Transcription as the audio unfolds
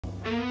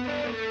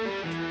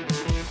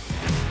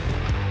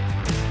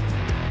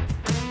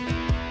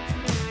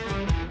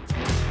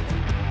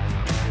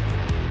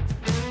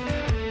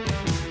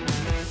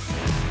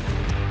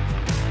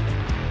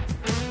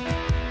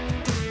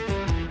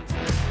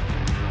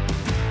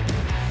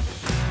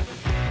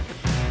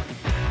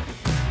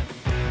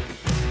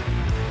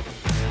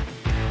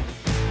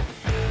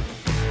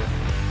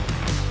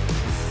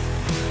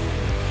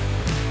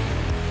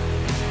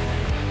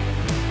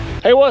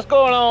Hey, what's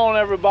going on,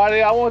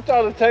 everybody? I want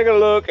y'all to take a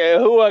look at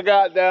who I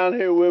got down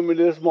here with me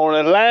this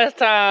morning. Last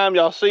time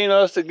y'all seen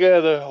us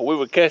together, we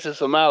were catching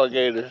some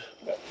alligators.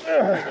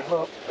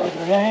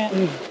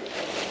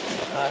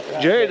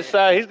 Jerry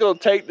decided he's gonna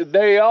take the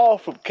day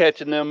off from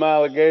catching them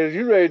alligators.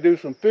 You ready to do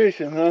some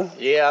fishing, huh?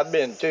 Yeah, I've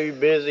been too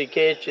busy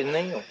catching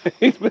them.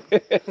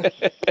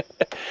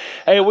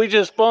 Hey, we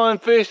just fun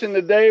fishing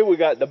today. We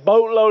got the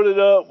boat loaded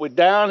up. We're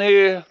down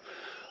here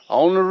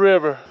on the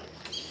river.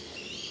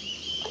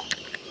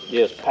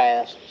 Just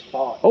past the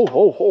spot. Oh,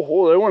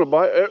 they want to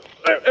bite.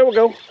 There we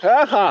go.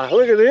 Aha,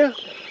 look at this.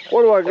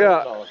 What do I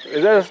got?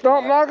 Is that a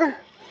stump knocker?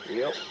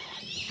 Yep.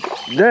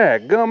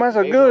 Dadgum, that's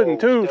a good one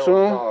too,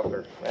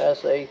 son.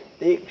 That's a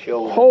thick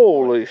shoulder.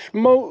 Holy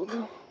smokes.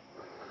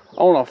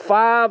 On a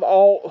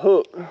 5/0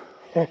 hook.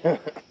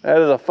 That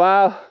is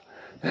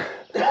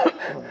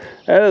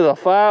a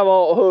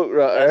 5/0 hook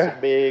right there. That's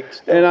a big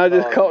stump And I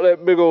just knocker. caught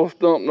that big old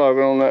stump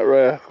knocker on that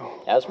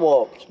rascal. That's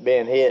what's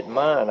been hitting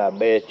mine, I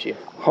bet you.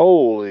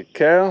 Holy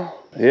cow.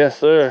 Yes,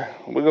 sir.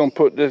 We're going to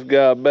put this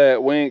guy back.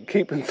 We ain't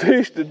keeping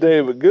fish today,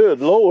 but good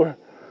Lord.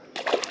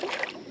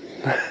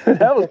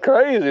 That was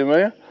crazy,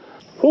 man.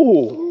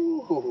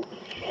 Ooh.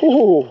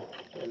 Ooh.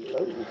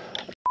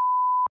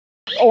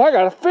 Oh, I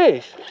got a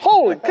fish.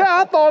 Holy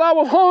cow, I thought I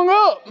was hung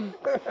up.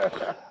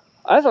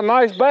 That's a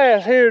nice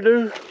bass here,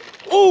 dude.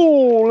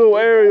 Ooh, little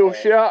aerial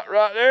shot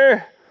right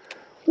there.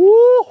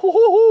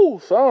 Woo,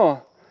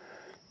 son.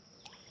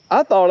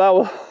 I thought I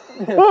was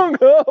hung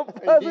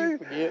up.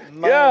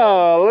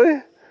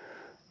 Golly.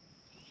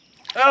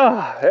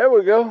 Ah, there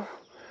we go.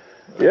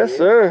 Yes,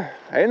 sir.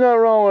 Ain't nothing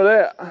wrong with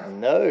that.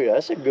 No,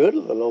 that's a good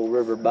little old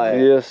river bass.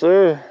 Yes,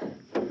 sir.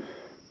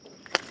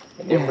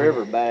 And them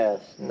river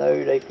bass,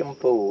 no, they can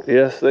pull.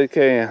 Yes, they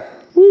can.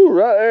 Woo,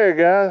 right there,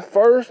 guys.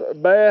 First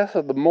bass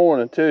of the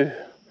morning, too.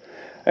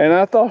 And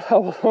I thought I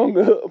was hung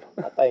up.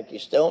 I think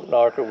your stump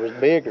knocker was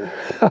bigger.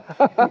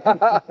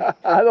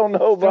 I don't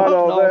know about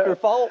all that. Stump knocker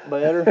fought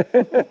better.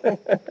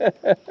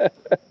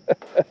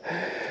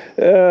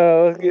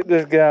 Let's get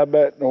this guy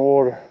back in the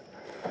water.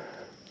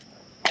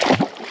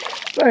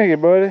 Thank you,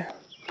 buddy.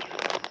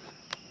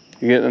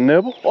 You getting a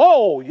nibble?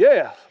 Oh,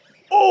 yes.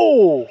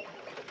 Oh,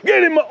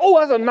 get him. Oh,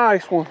 that's a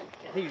nice one.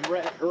 He's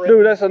wrapped around.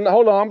 Dude, that's a,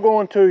 hold on, I'm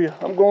going to you.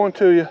 I'm going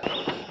to you.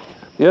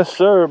 Yes,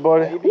 sir,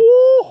 buddy.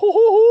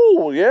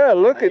 Woo, yeah,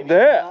 look at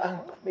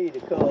that. Be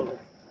the color.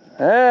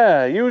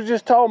 Yeah, you was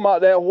just talking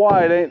about that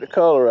white ain't the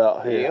color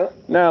out here. Yep.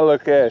 Now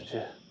look at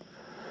you.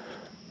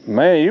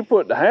 Man, you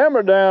put the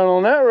hammer down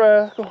on that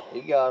rascal.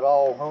 He got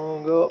all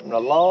hung up in the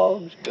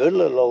logs. Good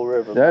little old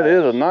river That bass.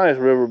 is a nice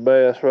river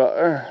bass right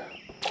there.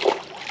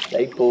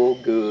 They pull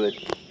good.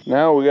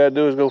 Now all we gotta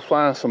do is go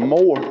find some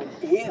more.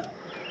 Yeah.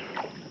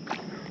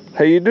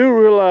 Hey, you do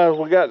realize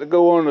we got to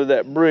go under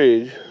that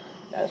bridge.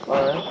 That's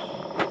fine.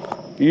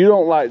 You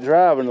don't like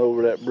driving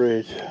over that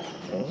bridge.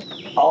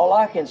 All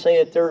I can say,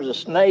 if there's a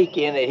snake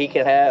in it, he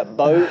can have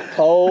boat,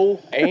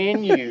 pole,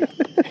 and you.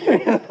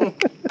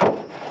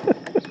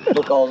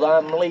 Because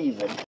I'm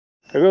leaving.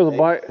 There goes a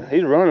bite.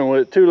 He's running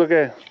with it too. Look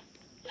at him.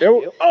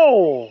 Yep.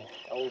 Oh!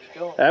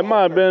 That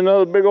might have been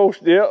another big old,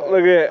 yep,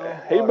 look at it.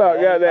 He about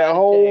got that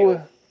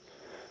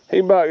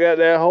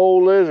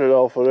whole, lizard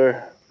off of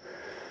there.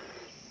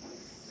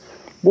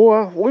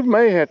 Boy, we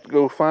may have to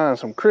go find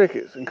some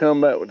crickets and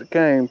come back with the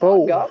cane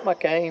pole. I got my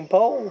cane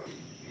pole.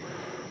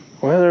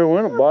 Well, there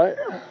went a bite.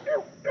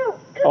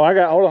 Oh,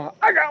 hold on.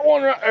 I got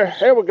one right there.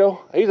 There we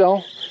go. He's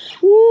on.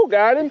 Woo,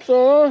 got him,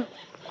 son.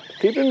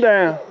 Keep him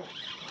down.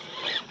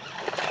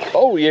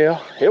 Oh, yeah.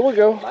 Here we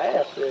go.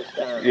 Bass this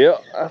time.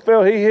 Yep, I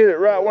felt he hit it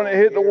right when it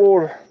hit the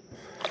water.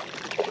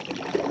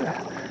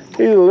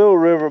 He's a little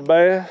river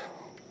bass,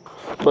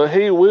 but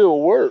he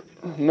will work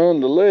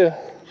nonetheless.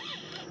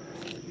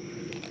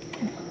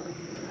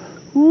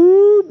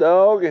 Woo,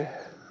 doggy.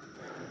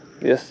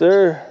 Yes,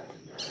 sir.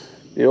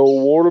 The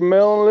old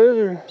watermelon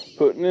lizard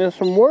putting in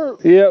some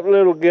work. Yep,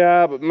 little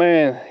guy, but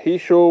man, he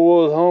sure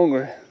was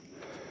hungry.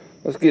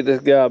 Let's get this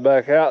guy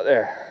back out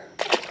there.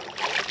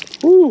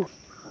 Woo.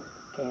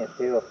 Can't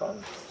tell if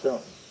I'm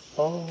something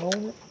hung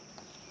on it.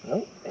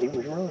 Nope, he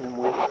was running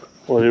with it.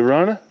 Was he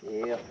running?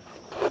 Yeah.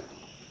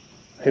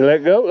 He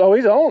let go? Oh,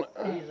 he's on it.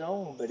 He's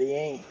on, but he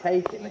ain't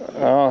taking it.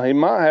 Oh, he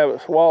might have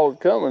it swallowed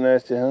coming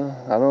at you, huh?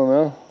 I don't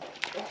know.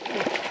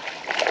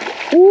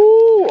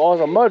 Woo! Oh,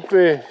 it's a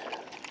mudfish.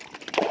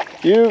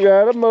 You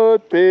got a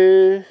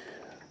mudfish.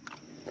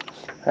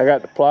 I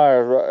got the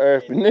pliers right there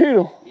if you need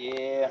them.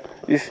 Yeah.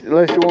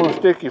 Unless you want to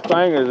stick your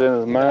fingers in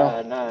his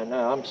mouth.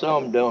 No. I'm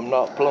some dumb,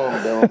 not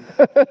plumb dumb.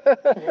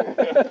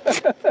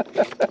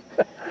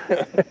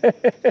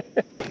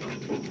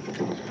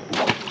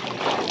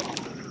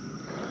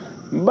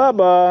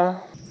 Bye-bye.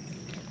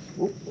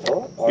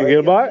 You get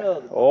a bite?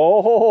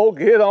 Oh,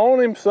 get on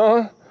him,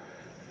 son.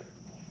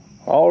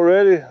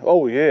 Already?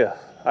 Oh, yeah.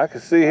 I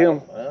can see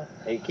him. Well,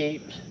 he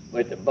keeps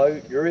with the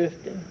boat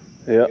drifting.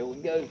 Yeah. Here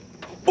we go.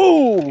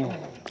 Boom!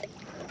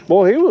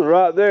 Boy, he was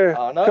right there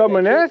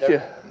coming at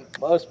you.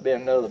 Must have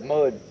been another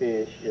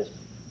mudfish just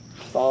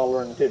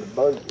following to the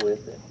boat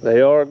with it.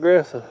 They are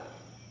aggressive.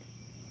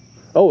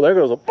 Oh, there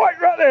goes a bite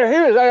right there.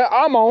 Here it is.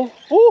 I'm on.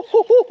 Woo,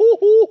 hoo, hoo, hoo,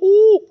 hoo,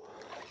 hoo.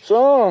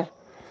 Son.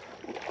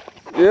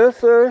 Yes,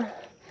 sir.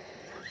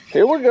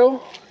 Here we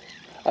go.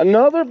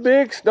 Another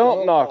big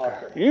stump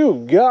knocker.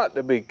 You've got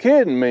to be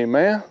kidding me,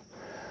 man.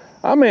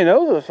 I mean,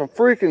 those are some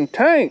freaking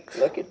tanks.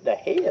 Look at the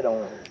head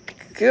on it.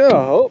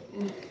 God.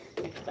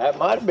 That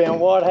might have been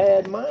what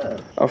had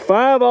mine. A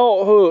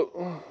 5/0 hook.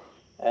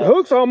 The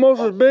hook's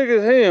almost as big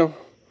as him.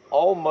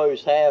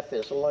 Almost half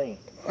his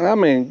length. I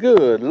mean,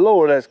 good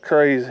Lord, that's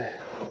crazy.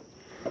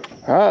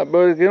 All right,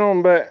 buddy, get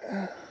on back.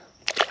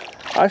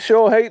 I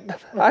sure hate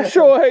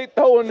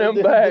throwing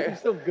them back.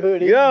 So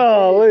good.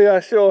 Golly,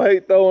 I sure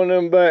hate throwing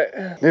them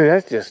back. Dude,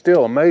 that just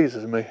still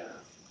amazes me.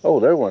 Oh,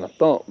 there went a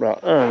thump right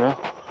there now.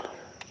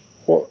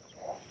 What?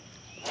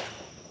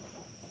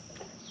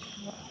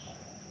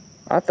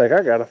 I think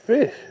I got a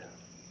fish.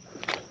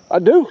 I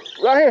do,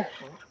 right here.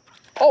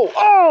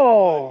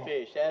 Oh!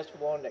 Fish, that's the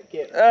one that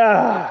kept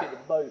To the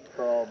boat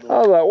probably. I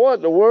was like, what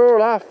in the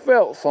world? I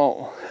felt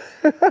something.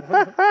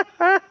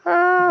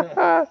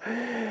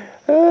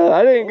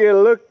 I didn't get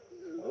a look.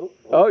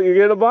 Oh, you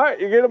get a bite?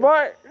 You get a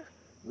bite?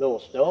 Little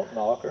stump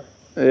knocker.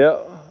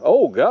 Yeah.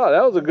 Oh, God,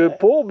 that was a good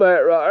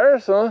pullback right there,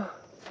 son.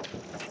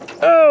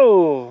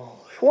 Oh,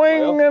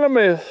 swing and a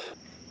miss.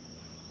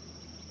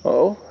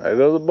 Uh-oh, there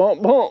goes a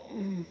bump.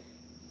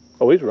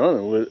 Oh, he's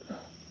running with it.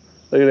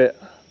 Look at that.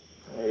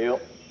 Yep.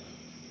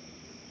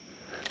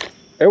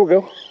 There we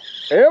go.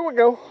 There we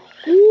go.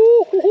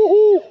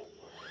 Woo-hoo-hoo-hoo.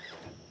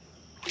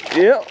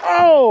 Yep.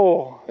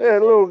 Oh,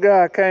 that little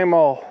guy came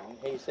off.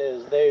 He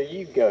says, there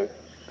you go.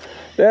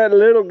 That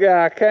little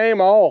guy came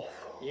off.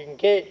 You can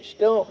catch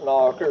stump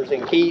knockers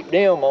and keep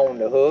them on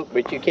the hook,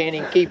 but you can't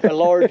even keep a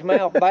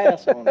largemouth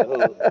bass on the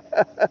hook.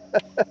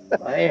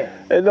 Man.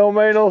 It don't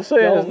make no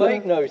sense. Don't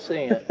make no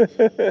sense.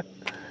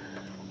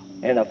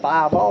 And a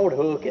 5/0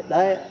 hook at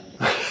that.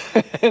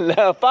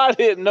 Now, if I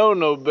didn't know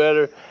no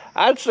better,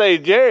 I'd say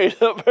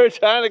Jerry's up there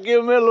trying to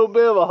give me a little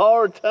bit of a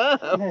hard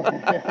time.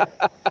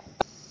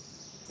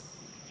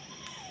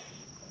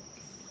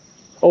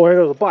 Oh, here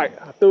goes a bite.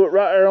 I threw it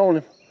right there on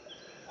him.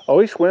 Oh,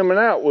 he's swimming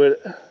out with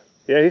it.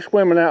 Yeah, he's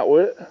swimming out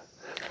with it.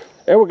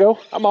 There we go.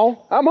 I'm on.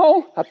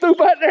 I threw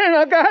back there and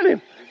I got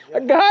him.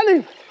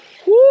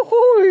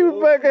 Woo-hoo, he was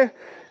back there.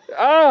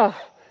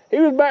 He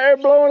was back there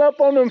blowing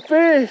up on them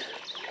fish.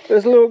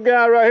 This little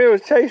guy right here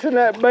was chasing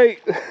that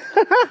bait.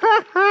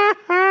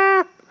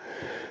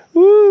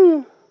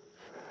 Woo.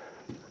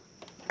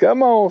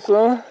 Come on,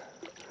 son.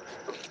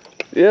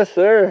 Yes,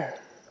 sir.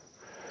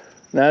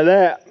 Now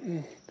that's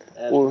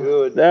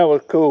good. That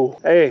was cool.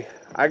 Hey,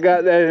 I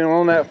got that in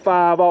on that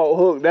 5/0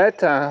 hook that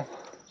time.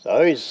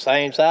 So he's the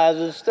same size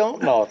as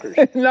stump knockers.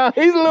 No,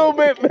 he's a little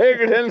bit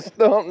bigger than the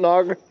stump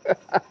knocker.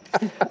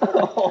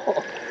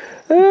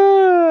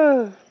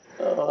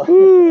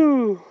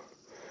 Woo.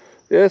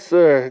 Yes,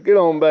 sir. Get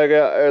on back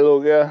out there,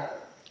 little guy.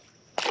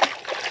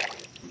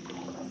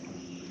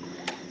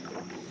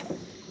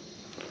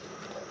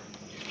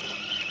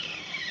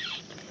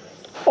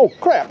 Oh,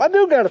 crap. I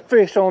do got a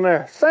fish on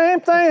there. Same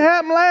thing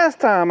happened last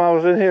time I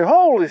was in here.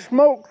 Holy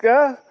smokes,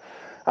 guys.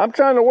 I'm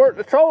trying to work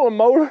the trolling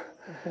motor,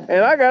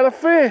 and I got a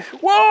fish.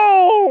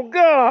 Whoa,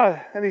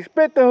 God. And he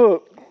spit the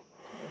hook.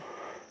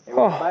 It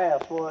was a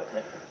bass, wasn't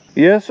it?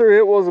 Yes, sir.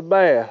 It was a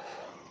bass.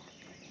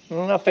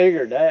 I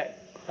figured that.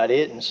 I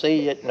didn't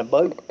see it in the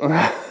boat.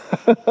 I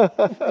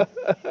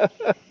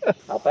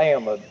think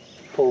I'm going to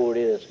pull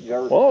this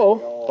jerk.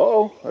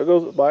 Uh-oh. There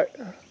goes the bite.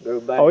 Go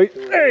back. Oh,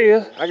 there he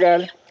is. I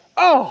got him.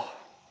 Oh.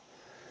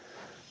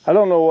 I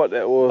don't know what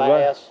that was.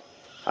 Bass.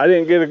 I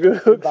didn't get a good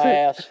hook.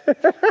 Bass.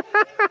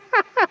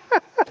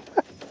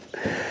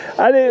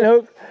 I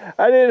didn't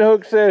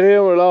hook set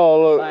him at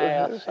all. Look.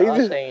 Bass.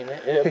 I seen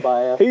it. It's a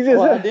bass.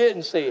 I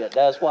didn't see it.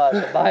 That's why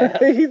it's a bass.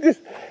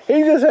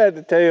 he just had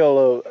the tail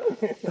of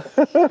it.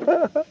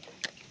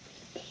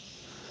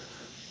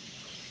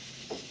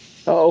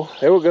 Uh-oh,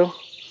 here we go.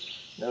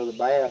 Another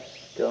bass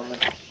coming.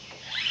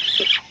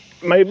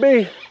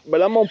 Maybe,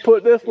 but I'm gonna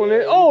put this one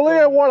in. Oh, look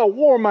at what a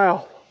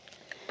warmouth.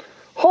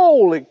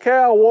 Holy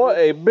cow, what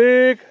a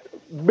big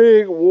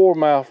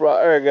warmouth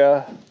right there,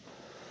 guys.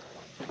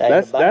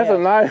 That's a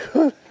nice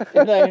one.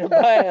 It ain't a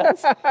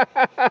bass.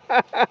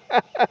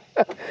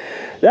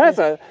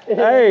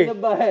 Hey,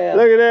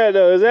 look at that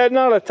though. Is that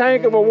not a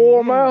tank of a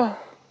warmouth?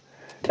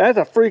 That's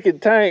a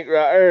freaking tank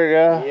right there,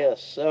 guys.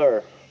 Yes,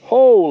 sir.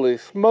 Holy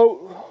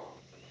smoke.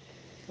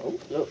 Oh,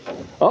 look.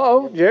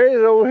 Uh-oh, Jerry's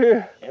over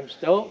here. Them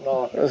stump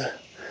knockers.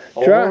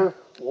 Try.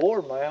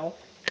 Warmouth.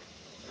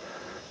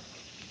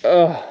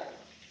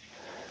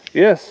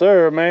 Yes,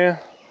 sir, man.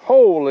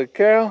 Holy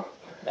cow.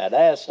 Now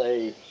that's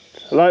a...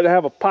 I'd like to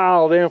have a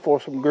pile in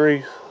for some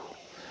grease.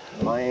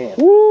 Man.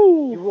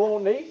 Woo! You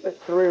won't need but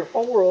 3 or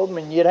 4 of them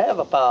and you'd have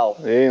a pile.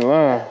 You ain't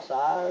lying. That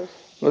size.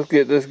 Let's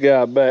get this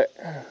guy back.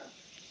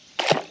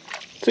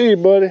 See you,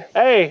 buddy.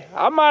 Hey,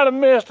 I might have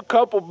missed a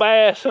couple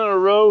bass in a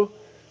row.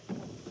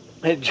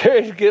 And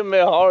Jerry's giving me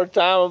a hard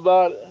time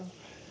about it.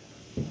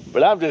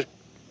 But I'm just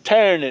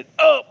tearing it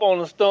up on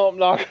the stump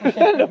knocker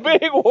and the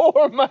big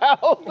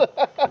warmouth.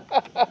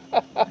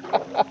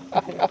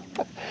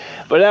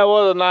 But that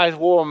was a nice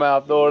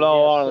warmouth though, in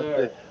all Yes,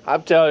 honesty. sir.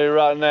 I'm telling you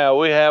right now,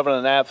 we're having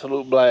an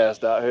absolute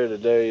blast out here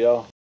today,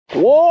 y'all.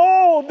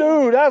 Whoa,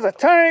 dude, that's a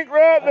tank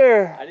right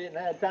there. I didn't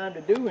have time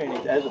to do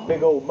anything. That's a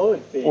big old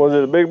mudfish. Was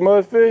it a big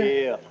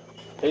mudfish? Yeah.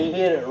 He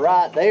hit it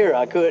right there.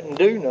 I couldn't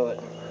do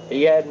nothing.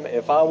 He had,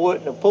 if I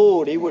wouldn't have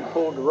pulled, he would have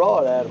pulled the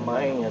rod out of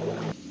my hand.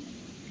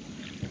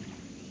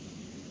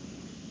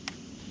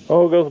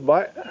 Oh, it goes a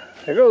bite.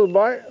 There goes a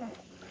bite.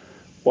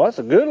 Well, that's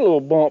a good little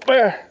bump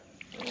there.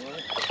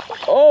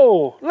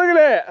 Oh, look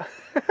at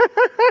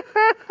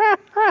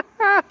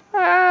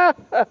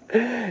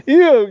that.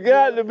 You have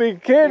got to be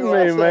kidding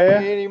me,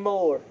 man.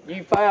 Anymore.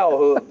 You foul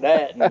hooked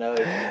that. No.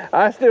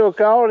 I still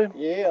caught him.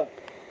 Yeah.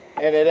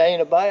 And it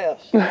ain't a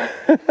bass.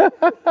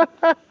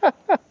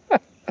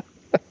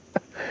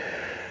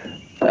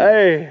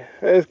 Hey,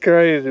 that's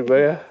crazy,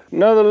 man.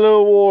 Another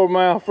little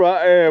warmouth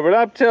right there, but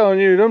I'm telling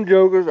you, them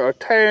jokers are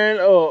tearing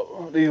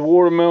up these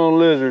watermelon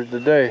lizards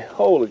today.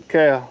 Holy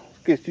cow. Let's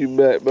get you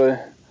back, buddy.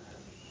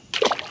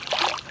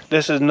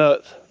 This is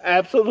nuts.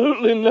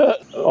 Absolutely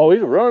nuts. Oh,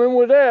 he's running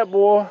with that,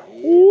 boy.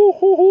 Yeah.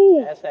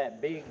 Woo-hoo-hoo. That's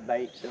that big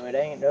bait, so it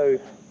ain't no...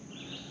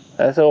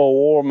 That's old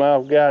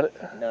warmouth got it.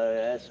 No,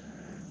 that's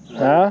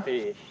Huh?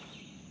 fish.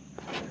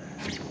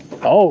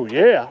 Oh,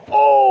 yeah.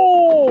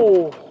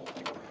 Oh!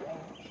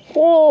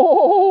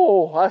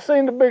 Whoa! I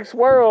seen the big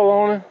swirl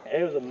on him.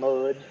 It was a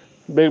mud.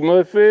 Big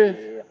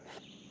mudfish?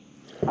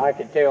 Yeah. I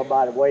could tell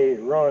by the way he's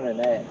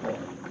running at me.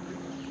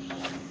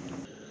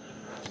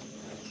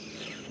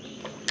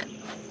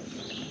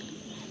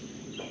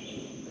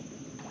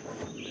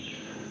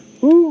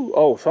 Ooh,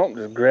 oh, something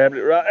just grabbed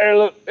it right there.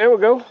 Look, there we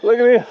go. Look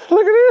at this.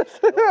 Look at this.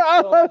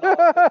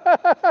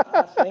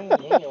 I seen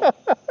him.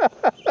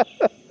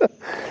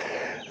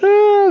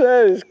 Oh,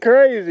 that is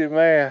crazy,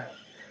 man.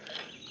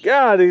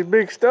 God, these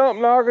big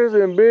stump knockers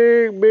and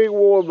big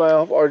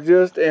warmouth are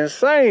just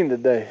insane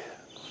today.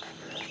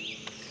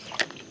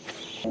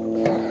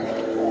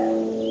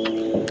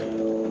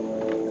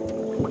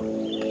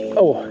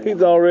 Oh,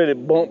 he's already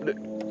bumped it.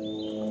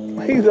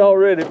 He's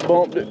already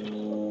bumped it.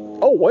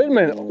 Oh, wait a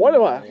minute. What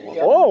am I?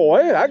 Oh,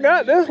 wait, I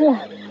got this one.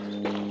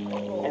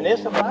 And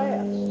it's a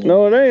bass.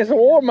 No, it ain't. It's a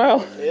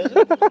warmouth. Is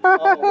it?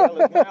 Oh, well,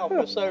 his mouth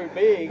was so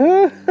big,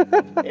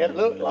 it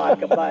looked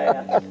like a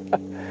bass.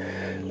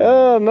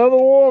 Oh, another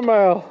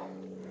warmouth.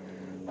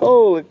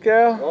 Holy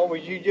cow. What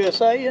was you just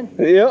saying?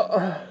 Yep.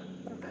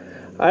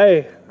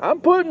 Hey, I'm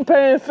putting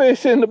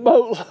panfish in the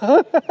boats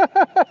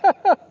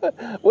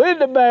with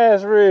the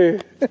bass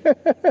rig.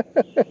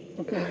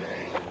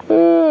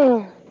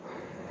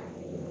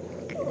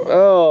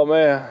 Oh,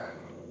 man.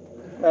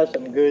 That's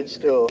some good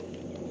stuff.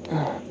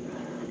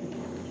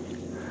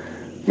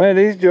 Man,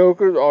 these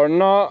jokers are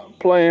not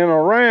playing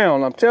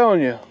around, I'm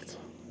telling you.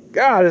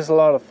 God, it's a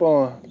lot of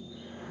fun.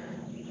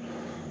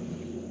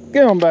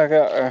 Get them back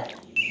out there.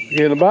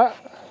 Get a bite?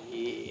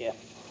 Yeah.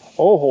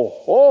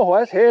 Oh,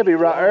 that's heavy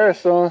right there,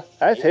 son.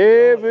 That's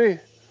heavy.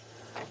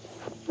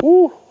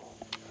 Woo.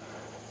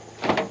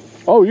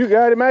 Oh, you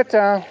got him that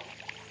time.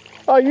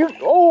 Oh,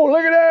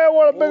 look at that.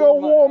 What a big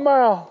old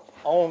warmouth.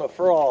 On a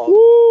frog.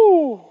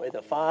 Woo. With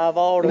a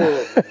 5/0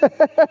 hook.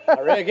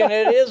 I reckon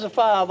it is a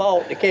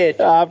 5/0 to catch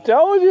it. I've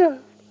told you.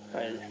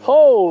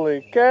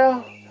 Holy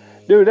cow.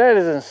 Dude, that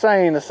is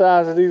insane, the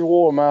size of these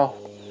warmouth.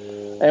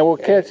 And we're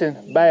catching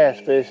bass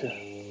fishing.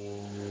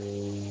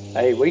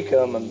 Hey, we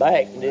coming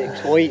back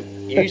next week.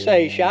 You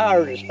say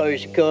showers are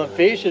supposed to come.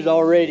 Fish is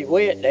already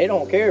wet. They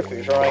don't care if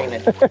it's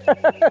raining.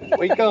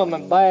 We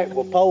coming back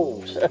with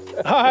poles.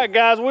 All right,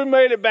 guys, we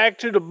made it back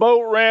to the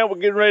boat ramp. We're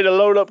getting ready to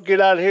load up,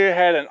 get out of here.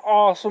 Had an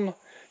awesome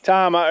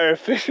time out there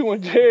fishing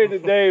with Jerry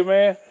today,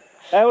 man.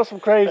 That was some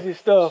crazy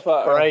stuff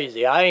out there.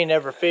 Crazy. I ain't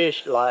never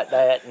fished like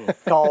that and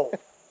caught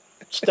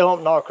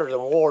stump knockers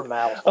and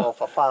warmouths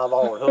off a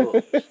 5/0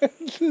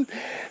 hook.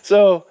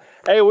 So,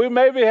 hey, we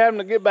may be having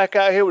to get back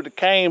out here with the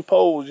cane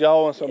poles,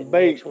 y'all, and some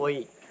bait. Next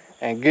week.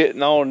 And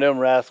getting on them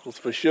rascals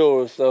for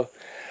sure. So,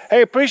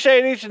 hey,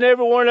 appreciate each and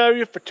every one of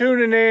you for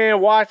tuning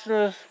in, watching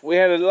us. We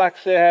had, like I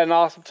said, had an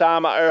awesome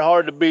time out there.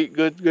 Hard to beat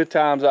good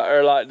times out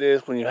there like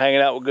this when you're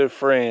hanging out with good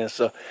friends.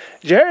 So,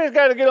 Jerry's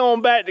got to get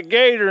on back to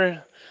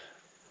gatoring.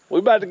 We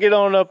about to get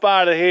on up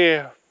out of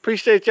here.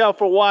 Appreciate y'all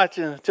for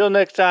watching. Until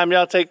next time,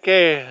 y'all take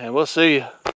care, and we'll see you.